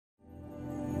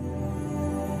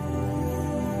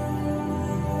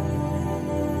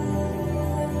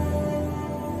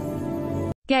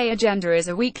Gay Agenda is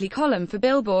a weekly column for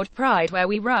Billboard Pride where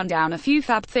we run down a few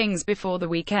fab things before the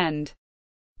weekend.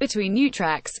 Between new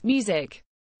tracks, music,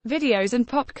 videos and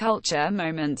pop culture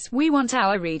moments, we want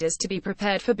our readers to be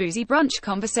prepared for boozy brunch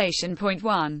conversation. Point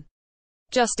 1.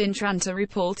 Justin Tranter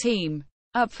RuPaul team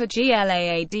up for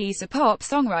GLAAD's. A pop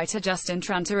songwriter Justin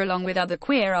Tranter along with other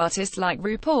queer artists like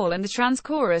RuPaul and the Trans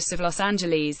Chorus of Los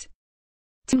Angeles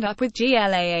teamed up with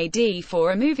GLAAD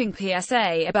for a moving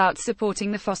PSA about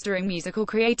supporting the fostering musical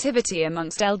creativity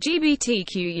amongst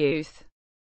LGBTQ youth.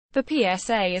 The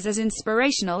PSA is as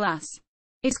inspirational as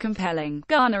it's compelling,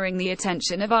 garnering the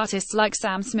attention of artists like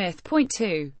Sam Smith. Point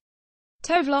 2.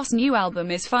 Tove Lo's new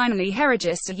album is finally here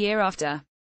just a year after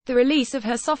the release of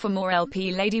her sophomore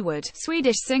LP. Ladywood,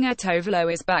 Swedish singer Tove Lo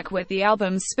is back with the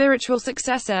album's spiritual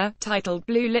successor, titled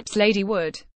Blue Lips.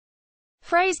 Ladywood.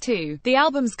 Phrase 2. The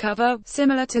album's cover,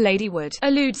 similar to Ladywood,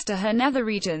 alludes to her nether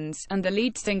regions, and the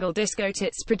lead single Disco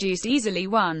Tits produced easily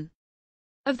one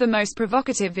of the most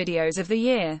provocative videos of the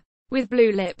year. With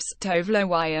Blue Lips, Tove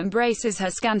Lo embraces her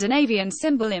Scandinavian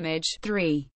symbol image.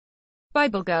 3.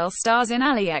 biblegirl stars in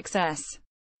Allie XS.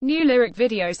 New lyric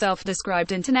video.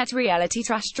 Self-described internet reality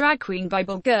trash drag queen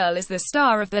biblegirl is the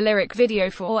star of the lyric video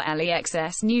for Allie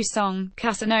XS' new song,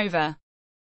 Casanova.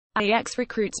 Allie X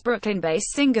recruits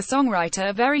Brooklyn-based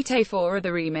singer-songwriter Verite for the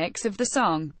remix of the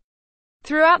song.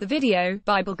 Throughout the video,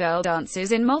 biblegirl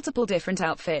dances in multiple different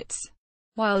outfits,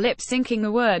 while lip-syncing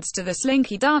the words to the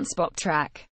slinky dance bop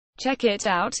track. Check it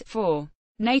out. 4.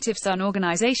 Native Son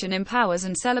organization empowers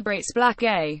and celebrates black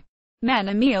gay men.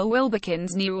 Emil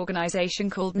Wilbekin's new organization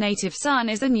called Native Son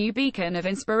is a new beacon of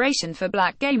inspiration for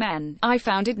black gay men. I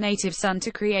founded Native Son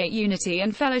to create unity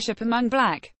and fellowship among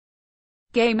black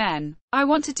gay men. I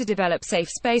wanted to develop safe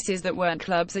spaces that weren't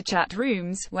clubs or chat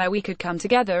rooms, where we could come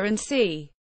together and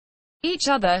see each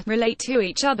other, relate to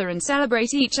each other and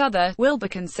celebrate each other.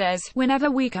 Wilbekin says, whenever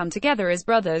we come together as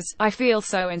brothers, I feel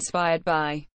so inspired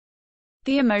by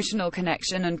the emotional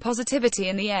connection and positivity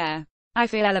in the air. I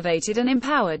feel elevated and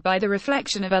empowered by the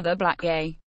reflection of other black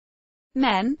gay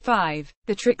men. 5.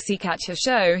 The Trixie Catcher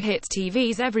Show hits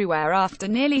TVs everywhere after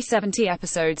nearly 70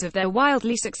 episodes of their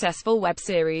wildly successful web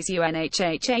series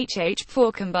UNHHHH,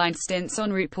 4 combined stints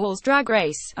on RuPaul's Drag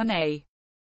Race, and a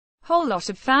whole lot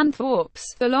of fan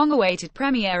thoughts. The long-awaited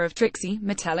premiere of Trixie,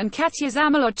 Mattel and Katya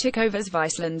Zamolodchikova's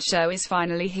Viceland show is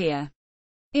finally here.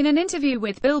 In an interview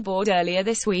with Billboard earlier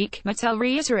this week, Mattel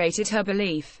reiterated her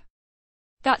belief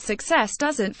that success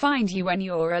doesn't find you when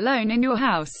you're alone in your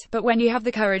house, but when you have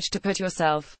the courage to put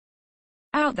yourself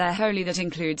out there wholly. That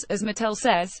includes, as Mattel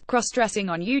says, cross-dressing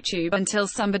on YouTube until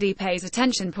somebody pays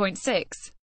attention. Point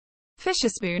 6. Fisher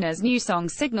Spooner's new song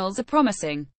signals a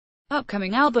promising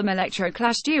upcoming album.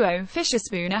 Electro-clash duo Fisher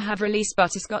Spooner have released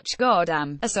Butterscotch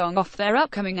Goddam, a song off their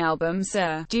upcoming album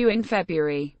Sir, due in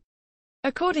February.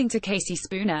 According to Casey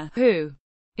Spooner, who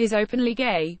is openly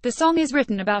gay, the song is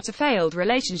written about a failed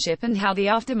relationship and how the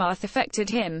aftermath affected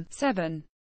him. 7.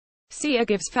 Sia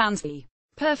gives fans the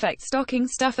perfect stocking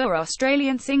stuffer.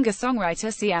 Australian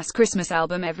singer-songwriter Sia's Christmas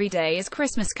album Every Day is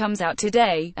Christmas comes out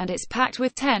today, and it's packed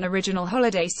with 10 original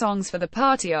holiday songs for the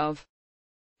party of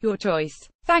your choice.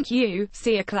 Thank you,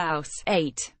 Sia Klaus.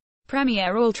 8.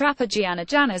 Premiere All Trapper Gianna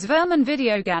Jana's Vermin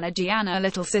video. Gianna,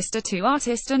 little sister to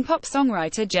artist and pop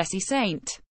songwriter Jessie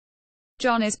St.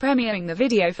 John is premiering the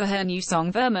video for her new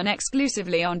song Vermin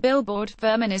exclusively on Billboard.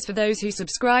 Vermin is for those who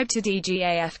subscribe to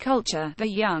DGAF culture, the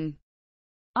young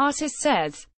artist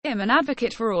says. I'm an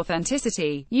advocate for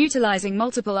authenticity, utilizing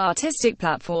multiple artistic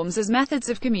platforms as methods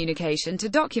of communication to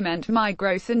document my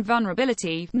growth and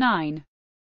vulnerability. 9.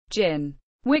 Gin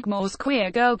Wigmore's queer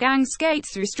girl gang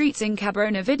skates through streets in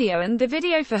Cabrona video. And the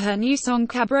video for her new song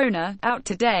Cabrona, out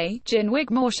today, Gin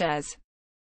Wigmore shares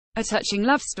a touching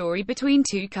love story between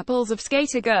two couples of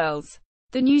skater girls.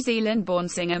 The New Zealand-born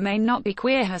singer may not be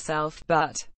queer herself,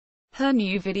 but her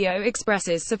new video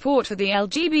expresses support for the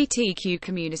LGBTQ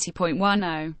community. Point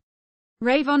 10.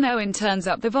 Rayvon Owen turns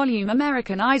up the volume.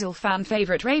 American Idol fan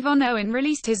favorite Rayvon Owen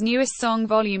released his newest song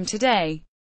Volume today.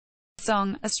 The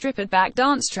song, a stripped-back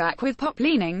dance track with pop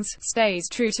leanings, stays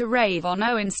true to Rayvon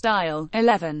Owen's style.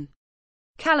 11.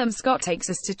 Callum Scott takes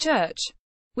us to church.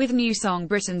 With new song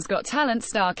Britain's Got Talent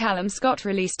star Callum Scott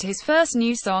released his first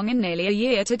new song in nearly a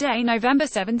year today, November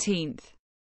 17th.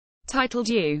 Titled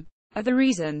You Are the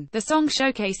Reason, the song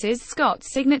showcases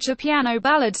Scott's signature piano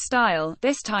ballad style,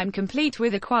 this time complete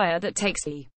with a choir that takes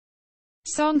the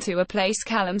song to a place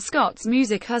Callum Scott's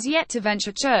music has yet to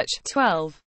venture. Church.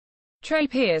 12. Trey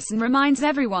Pearson reminds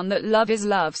everyone that love is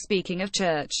love. Speaking of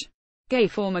church, gay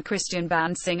former Christian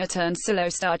band singer turned solo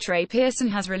star Trey Pearson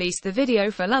has released the video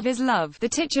for Love is Love, the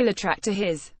titular track to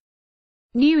his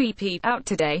new EP, out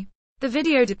today. The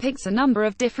video depicts a number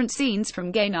of different scenes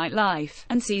from gay nightlife,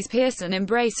 and sees Pearson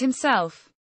embrace himself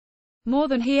more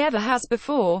than he ever has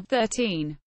before.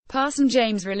 13. Parson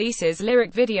James releases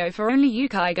lyric video for Only You.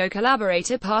 Kygo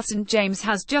collaborator Parson James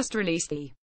has just released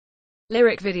the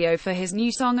lyric video for his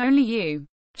new song Only You.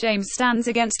 James stands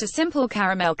against a simple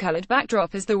caramel-colored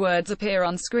backdrop as the words appear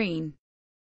on screen,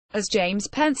 as James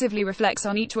pensively reflects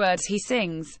on each word he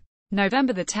sings.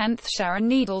 November the 10th, Sharon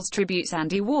Needles tributes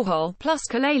Andy Warhol, plus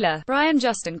Kalela, Brian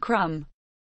Justin Crumb,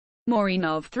 Maureen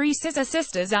of Three Scissor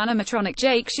Sisters, animatronic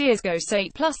Jake Shears Goes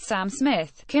 8, plus Sam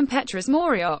Smith, Kim Petras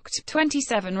Moriocht,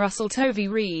 27 Russell Tovey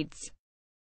Reeds,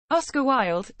 Oscar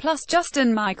Wilde, plus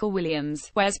Justin Michael Williams,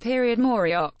 Wes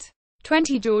Moriocht,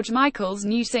 20 George Michael's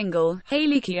new single,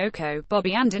 Hayley Kiyoko,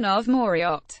 Bobby Andinov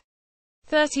Moriocht,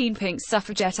 13 Pink's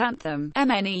suffragette anthem,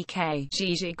 MNEK,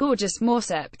 Gigi Gorgeous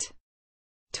Morcept,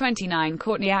 29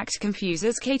 Courtney Act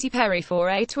confuses Katy Perry for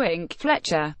a twink,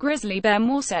 Fletcher, Grizzly Bear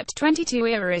Morcept, 22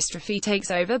 Iristrophy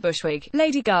takes over Bushwig,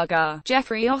 Lady Gaga,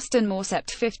 Jeffrey Austin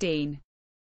Morcept, 15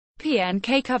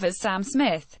 PNK covers Sam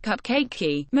Smith, Cupcake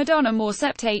Key, Madonna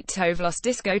Morcept, 8 Tovlos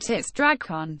Disco Tits,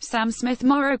 DragCon, Sam Smith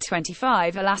Morrow,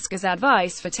 25 Alaska's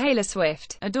Advice for Taylor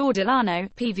Swift, Adore Delano,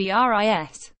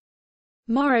 PVRIS,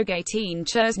 Morrow 18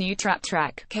 Cher's new trap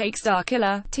track, Cake Star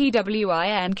Killer,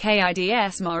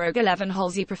 TWINKIDS Morrow 11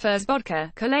 Halsey prefers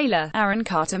vodka, Kalela, Aaron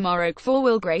Carter Morrow 4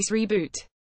 Will Grace reboot,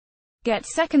 Get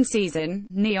second season,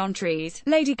 Neon Trees,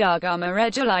 Lady Gaga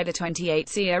July the 28th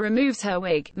Sia removes her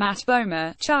wig, Matt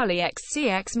Bomer, Charlie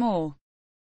XCX more.